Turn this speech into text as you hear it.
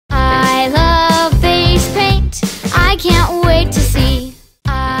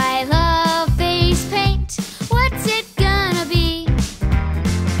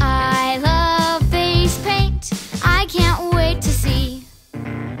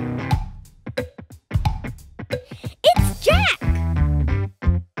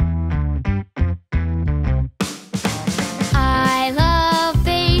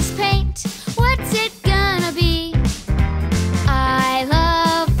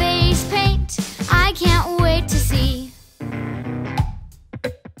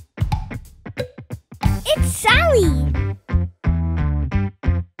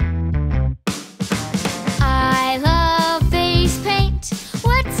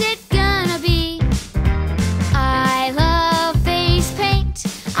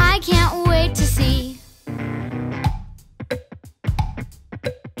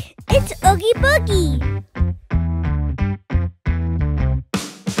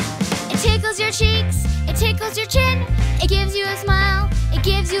tickles your cheeks, it tickles your chin. It gives you a smile, it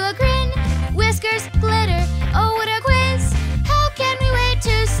gives you a grin. Whiskers, glitter, oh what a quiz. How can we wait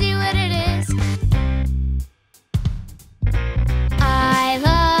to see what it is? I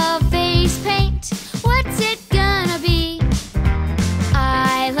love face paint, what's it gonna be?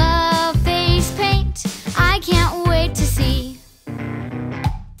 I love face paint, I can't wait to see.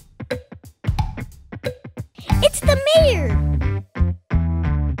 It's the mayor!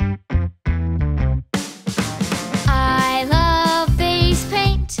 I love face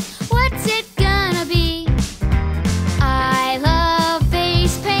paint, what's it gonna be? I love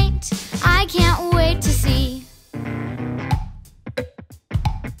face paint, I can't wait to see.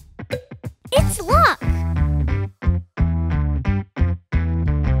 It's luck!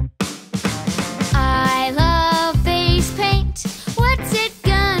 I love face paint, what's it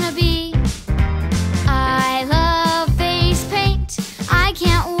gonna be? I love face paint, I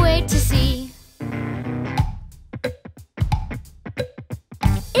can't wait to see.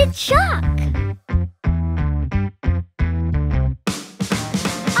 It's shock!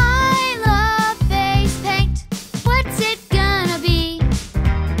 I love face paint, what's it gonna be?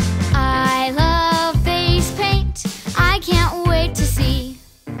 I love face paint, I can't wait to see.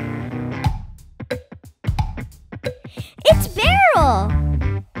 It's barrel!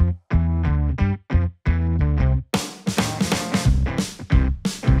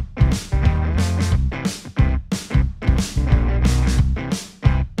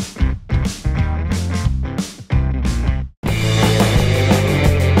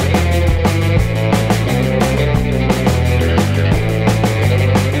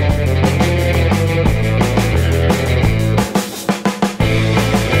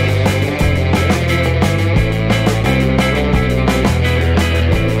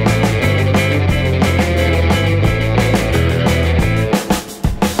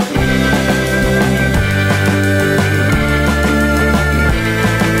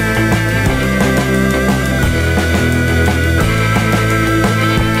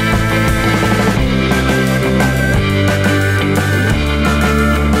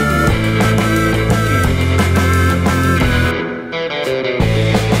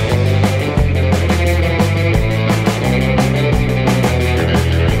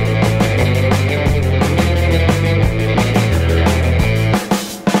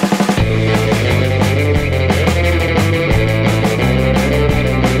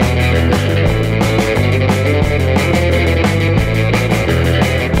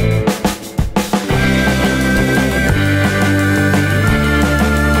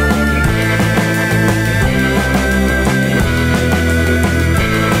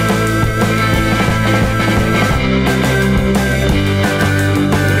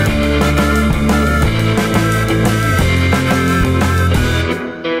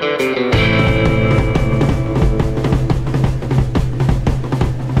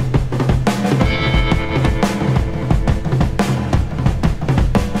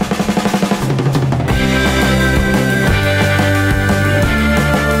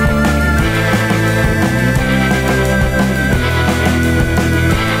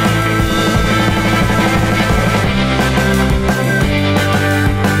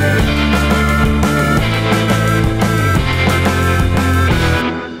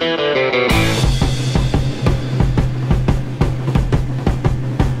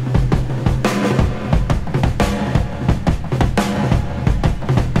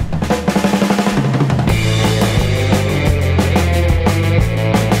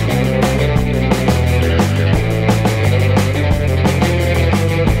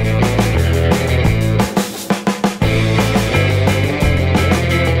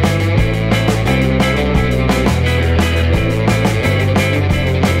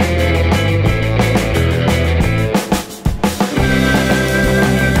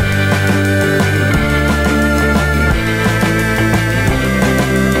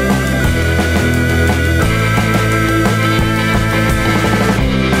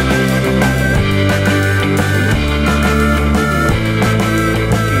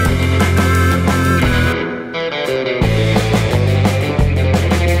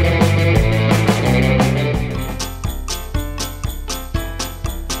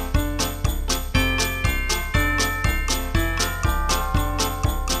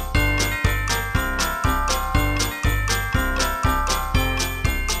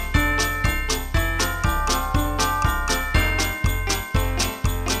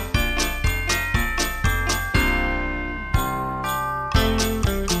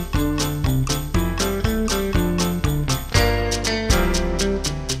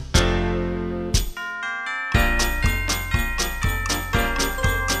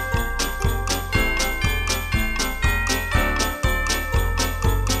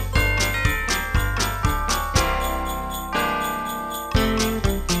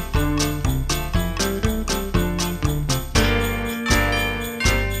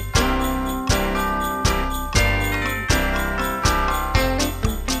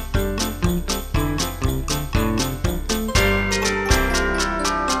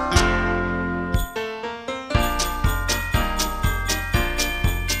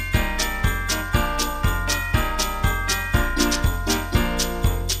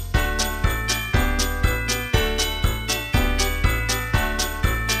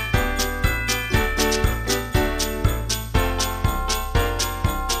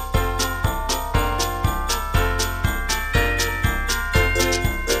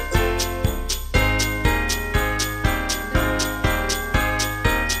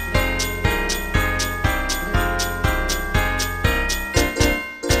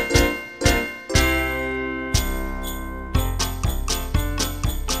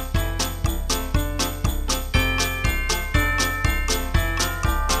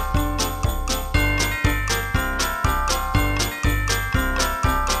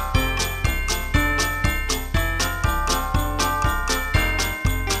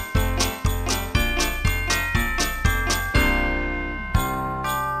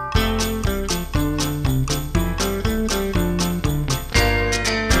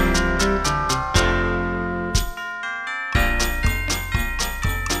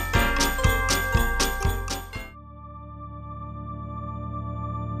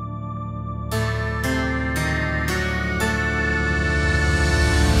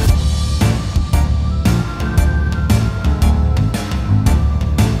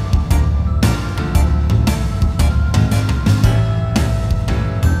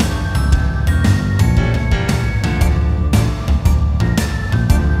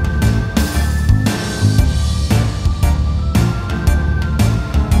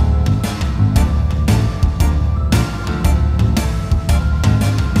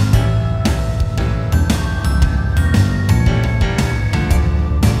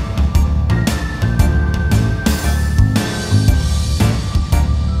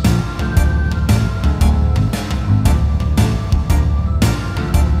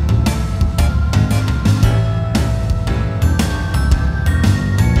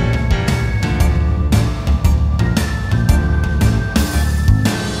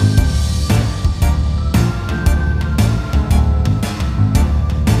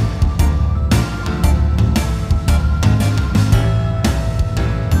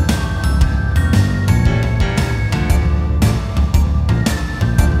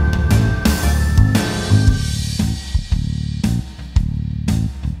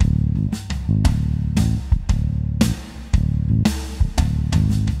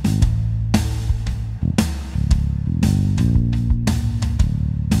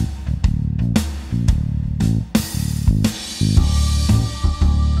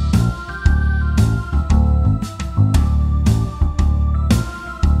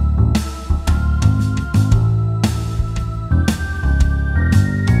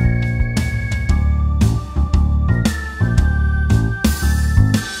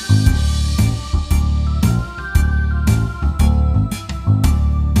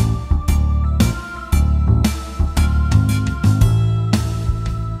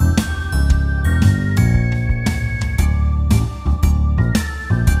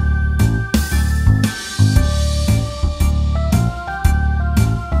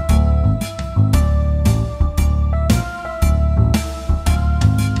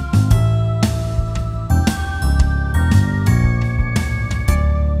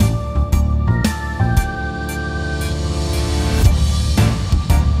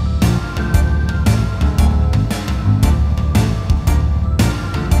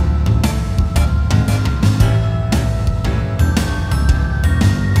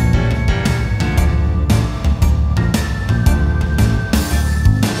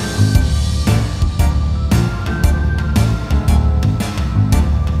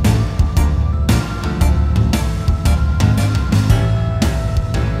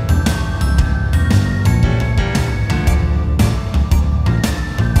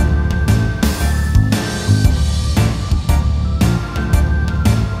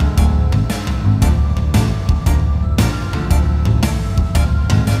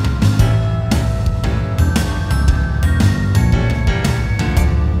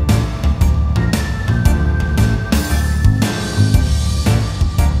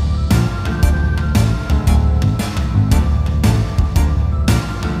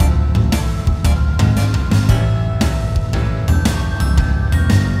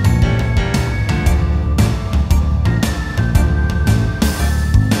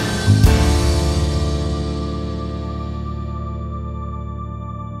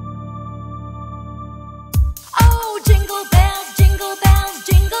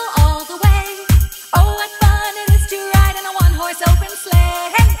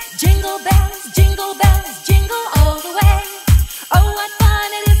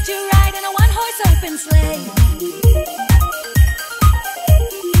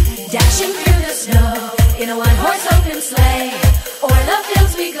 one-horse open sleigh. O'er the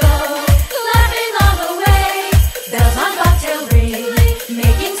fields we go, laughing all the way. Bells on bobtail ring,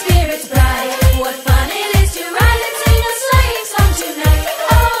 making spirits bright. What fun it is to ride and sing a sleighing song tonight.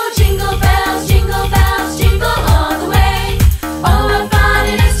 Oh, jingle bells, jingle all the way. Oh, what fun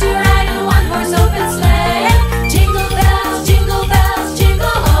it is to ride in a one-horse open sleigh. Jingle bells, jingle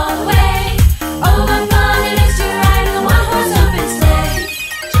all the way. Oh, what fun it is to ride in a one-horse open sleigh.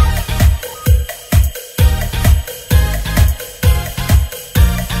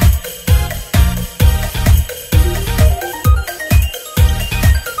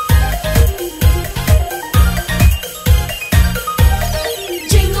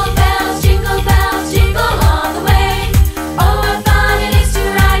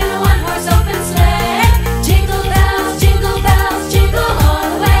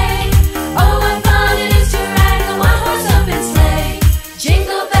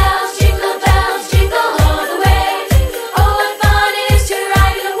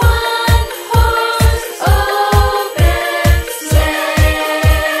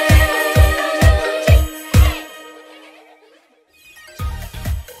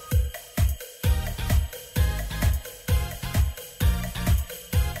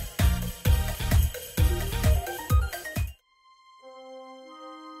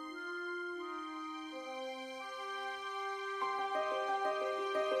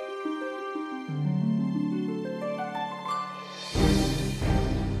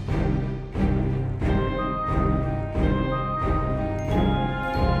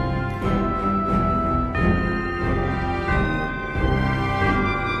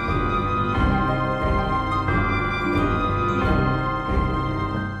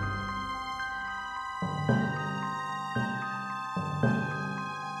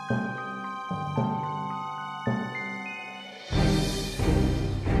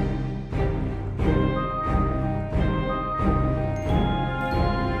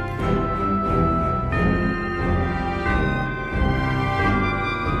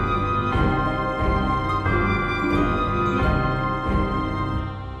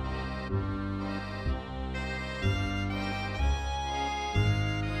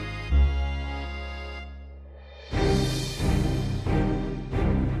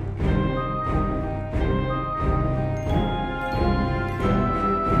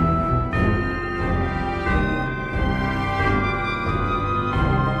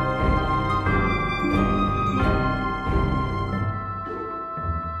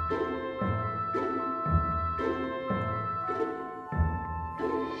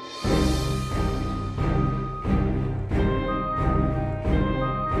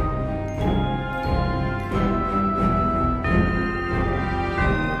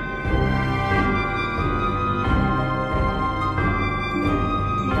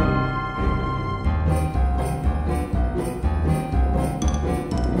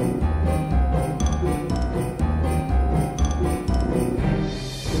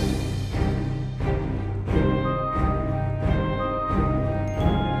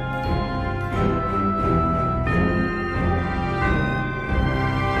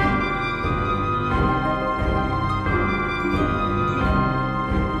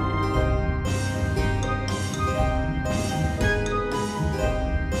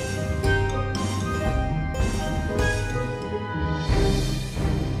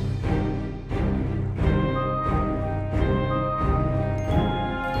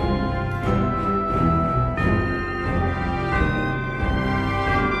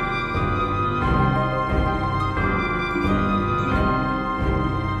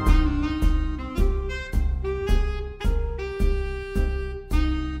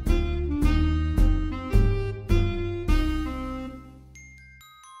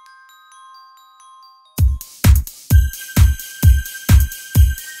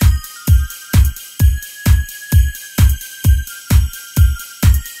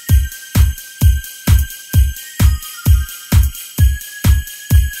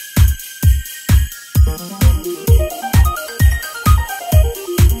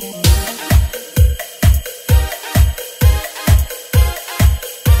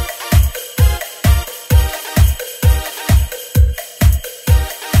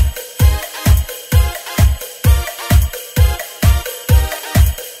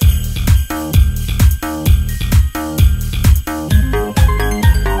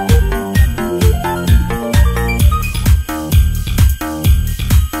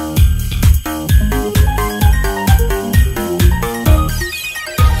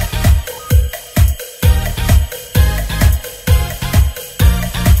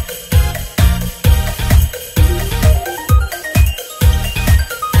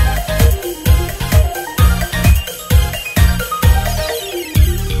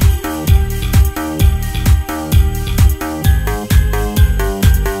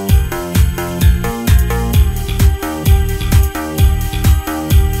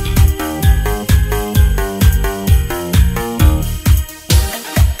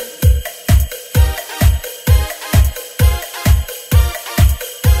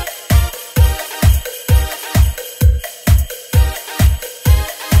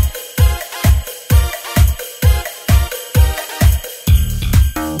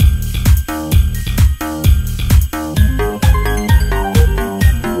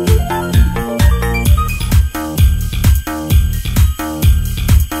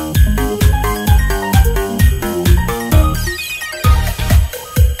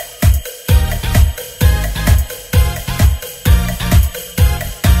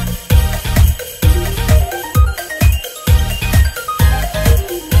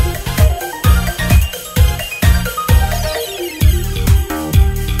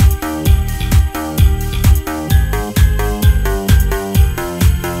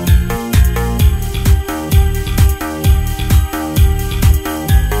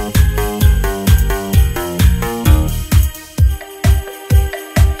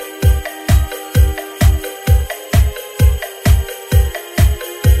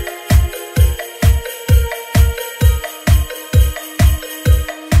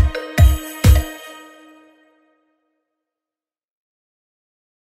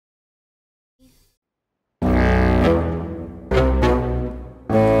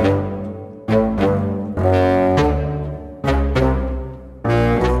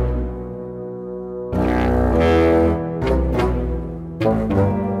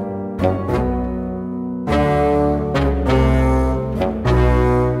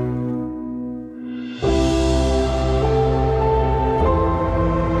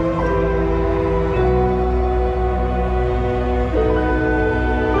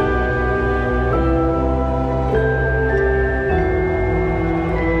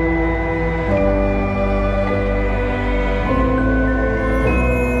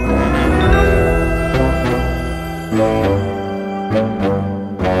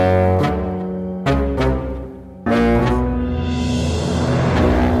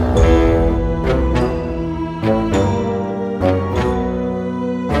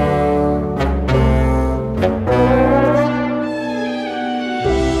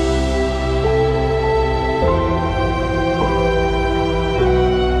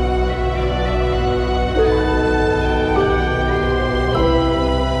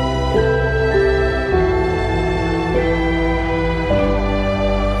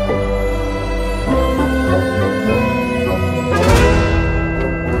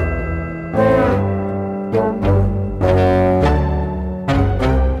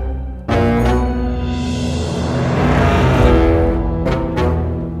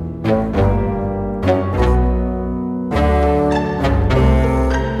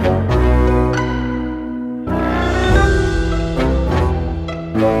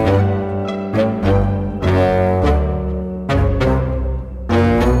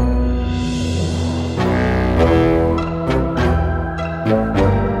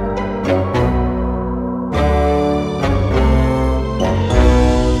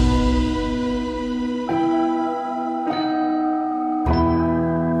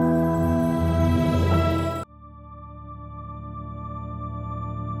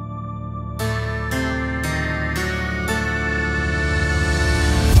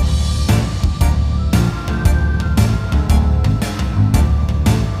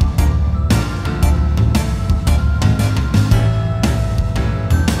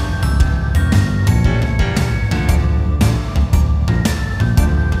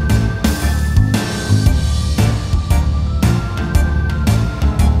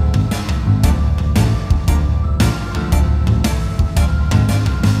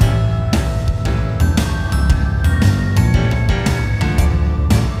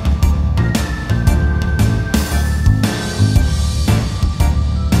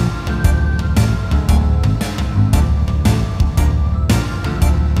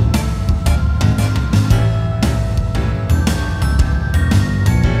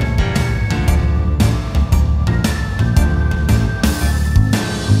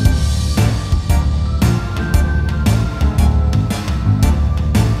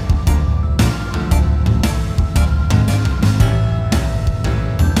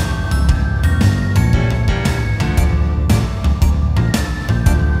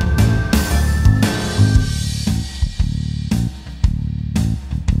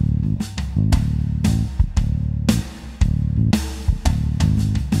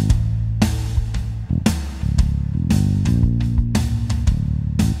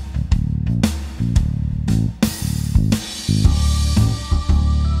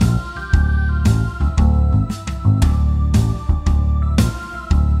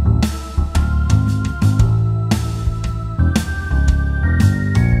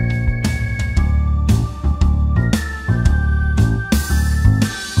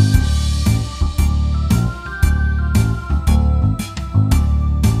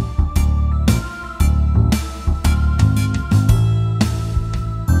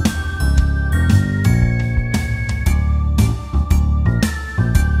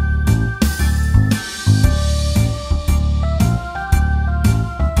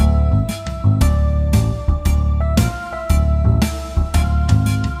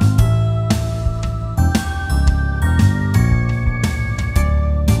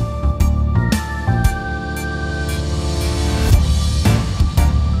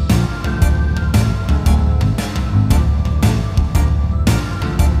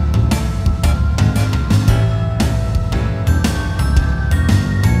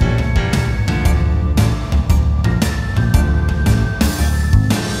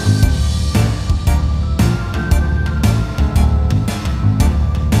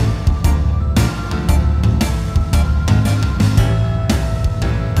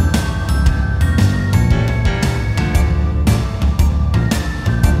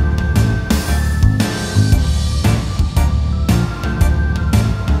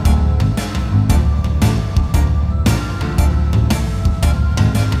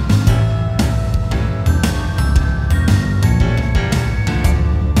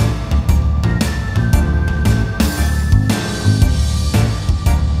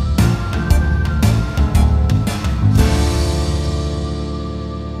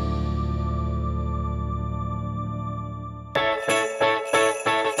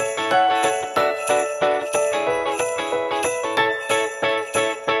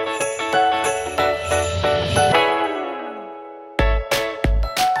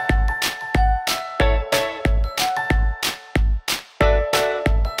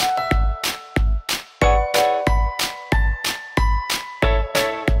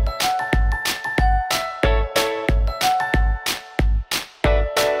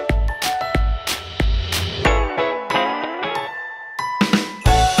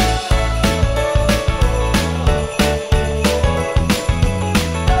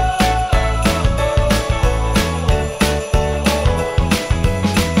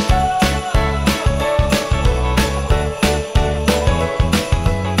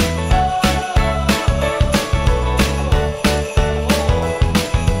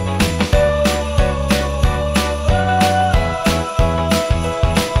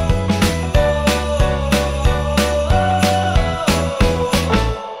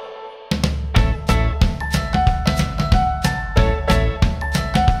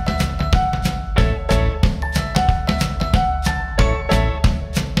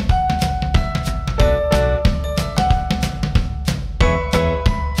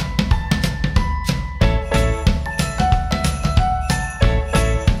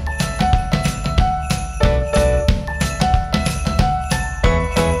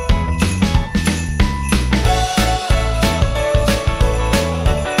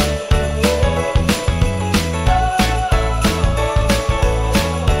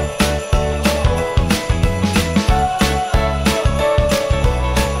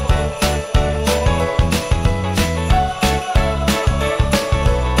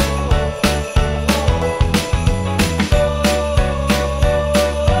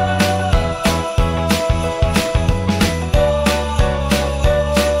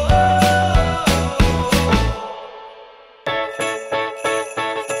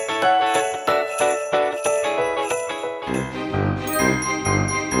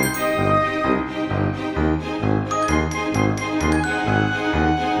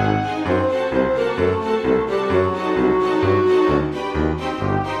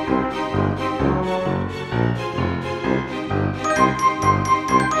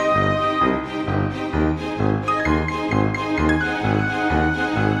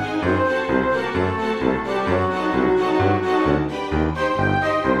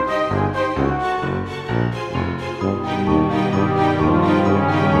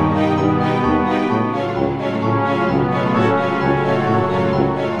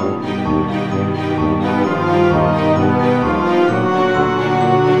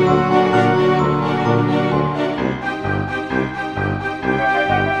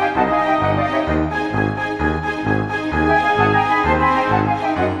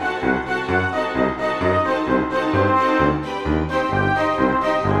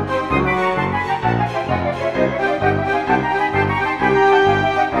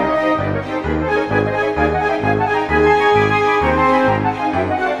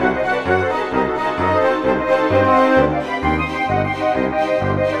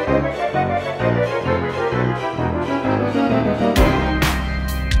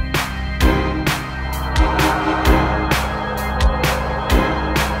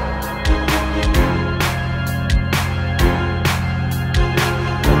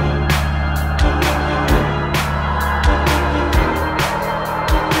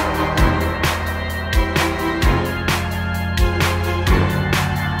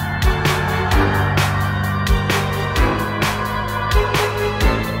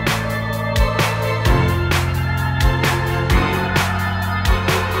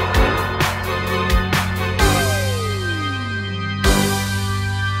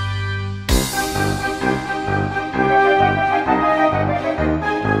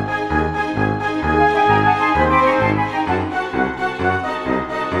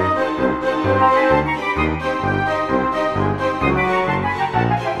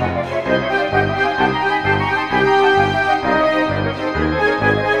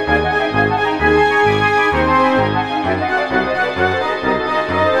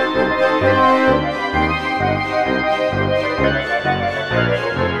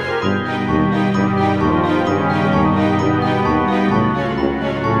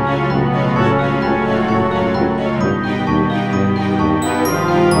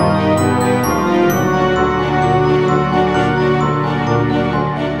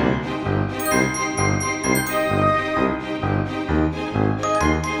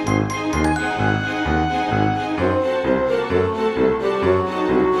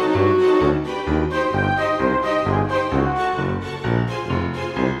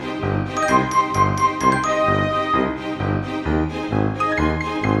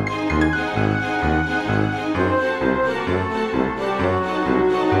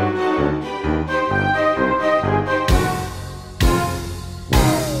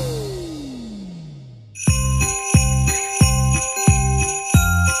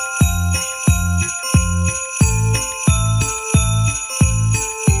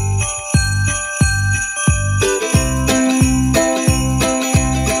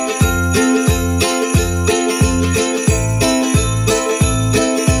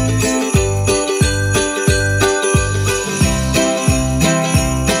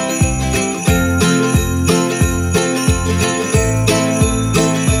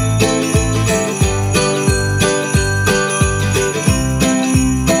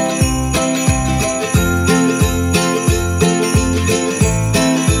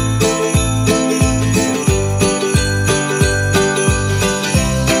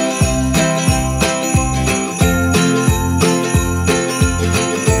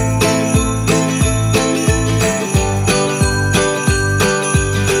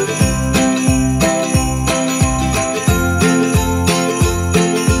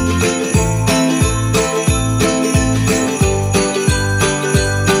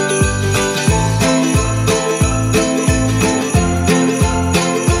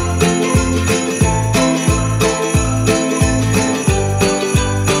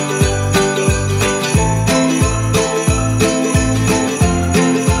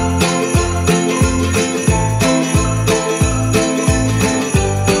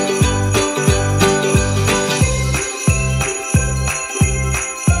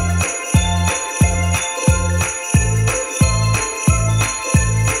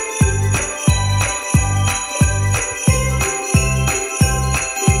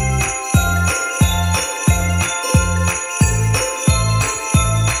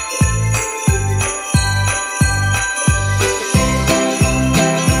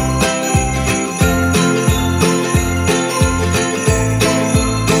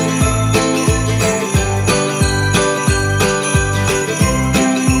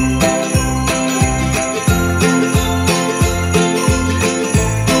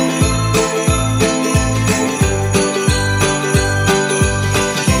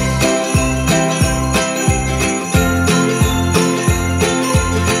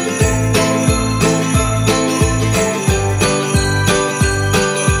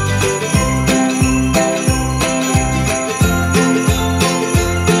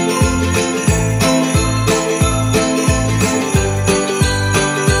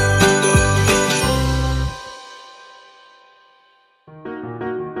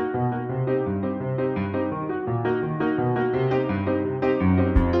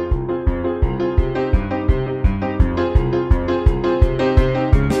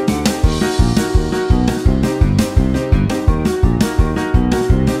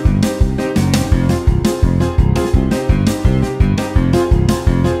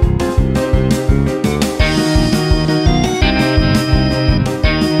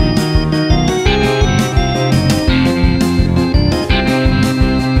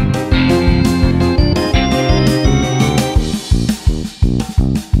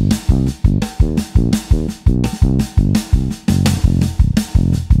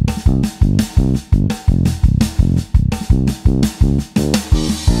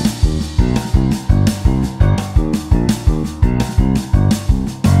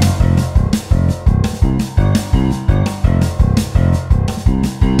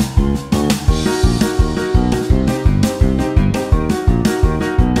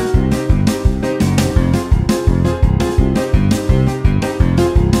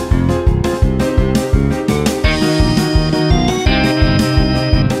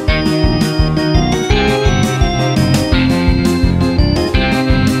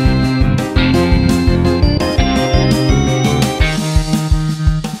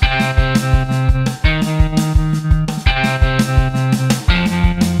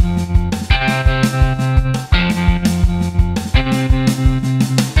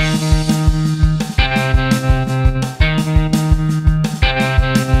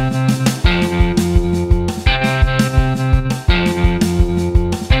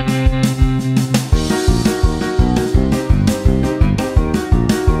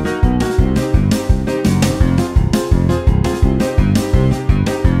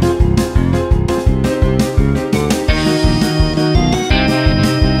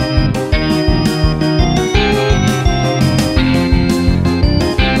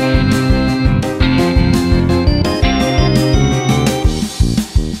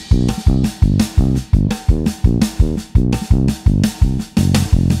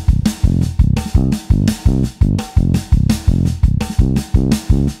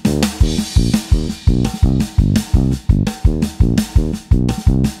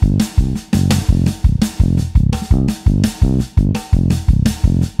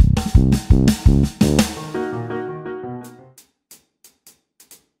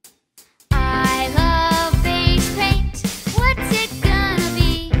 I love face paint. What's it gonna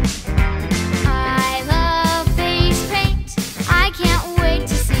be? I love face paint. I can't wait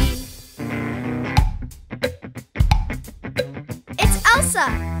to see. It's Elsa.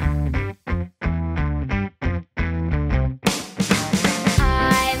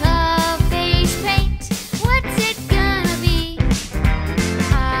 I love face paint. What's it gonna be?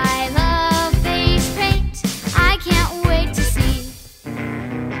 I love face paint. I can't wait to see.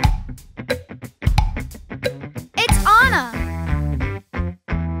 It's Anna.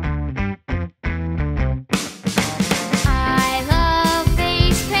 I love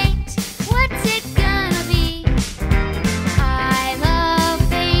face paint. What's it gonna be? I love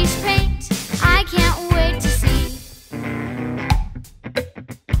face paint. I can't wait to see.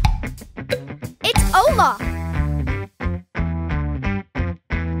 It's Olaf.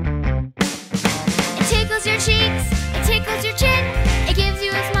 It tickles your cheeks, it tickles your chin. It gives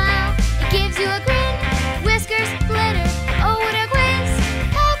you a smile, it gives you a grin. Whiskers, glitter, oh what a quiz.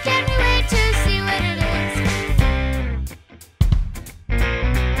 How can we wait to see what it is?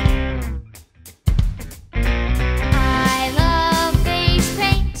 I love face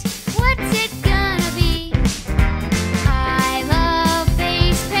paint. What's it gonna be? I love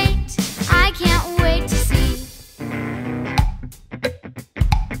face paint. I can't wait to see.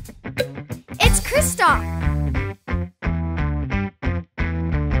 It's Kristoff.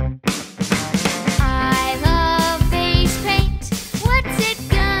 I love face paint. What's it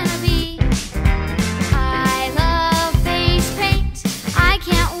gonna be? I love face paint. I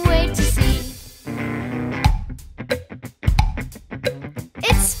can't wait to see.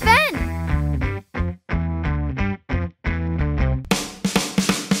 It's Sven.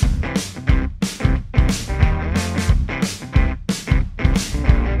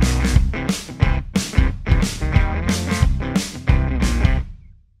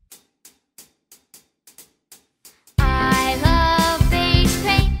 I love face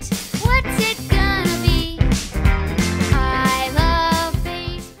paint. What's it gonna be? I love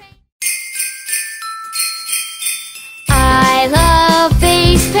face paint. I love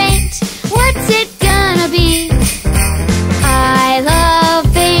face paint. What's it gonna be? I love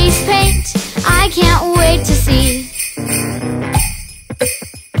face paint. I can't wait to see.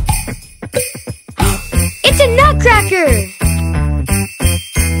 It's a nutcracker.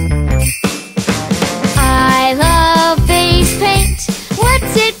 I love face paint.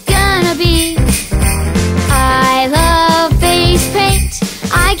 What's it gonna be? I love face paint.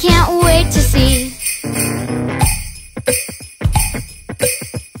 I can't wait to see.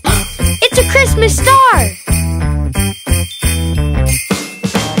 It's a Christmas star.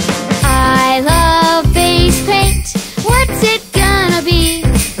 I love face paint. What's it gonna be?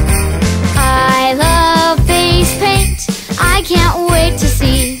 I love face paint. I can't wait to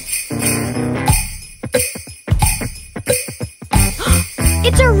see.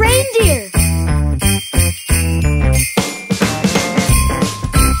 It's a reindeer.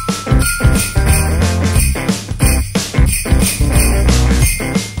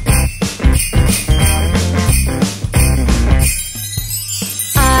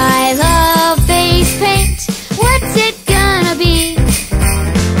 I love face paint. What's it gonna be?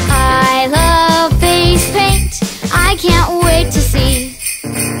 I love face paint. I can't wait to see.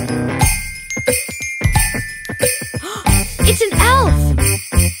 It's an elf.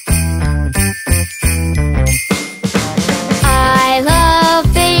 I love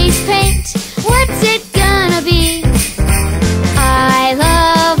face paint. What's it gonna be? I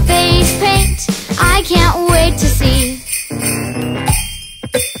love face paint. I can't wait to see.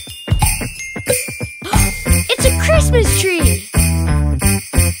 It's a Christmas tree.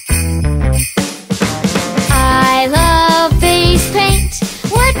 I love face paint.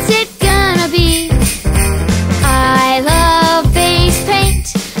 What's it gonna be? I love face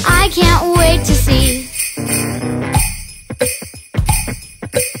paint. I can't wait to see.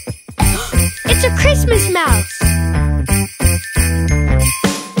 It's a Christmas mouse.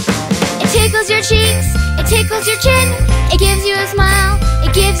 It tickles your cheeks, it tickles your chin. It gives you a smile,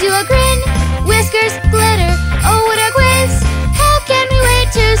 it gives you a grin. Whiskers, glitter, oh what a quiz. How can we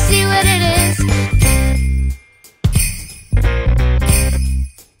wait to see what it is?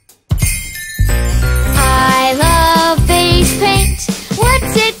 I love face paint.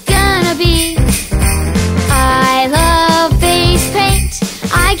 What's it gonna be? I love face paint.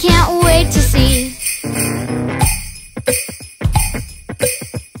 I can't wait to see.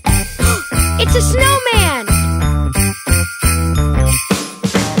 It's a snowman!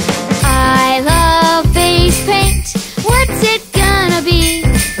 I love face paint. What's it gonna be?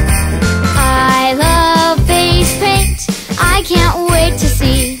 I love face paint. I can't wait to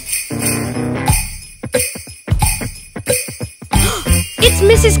see. It's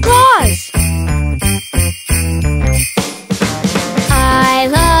Mrs. Claus!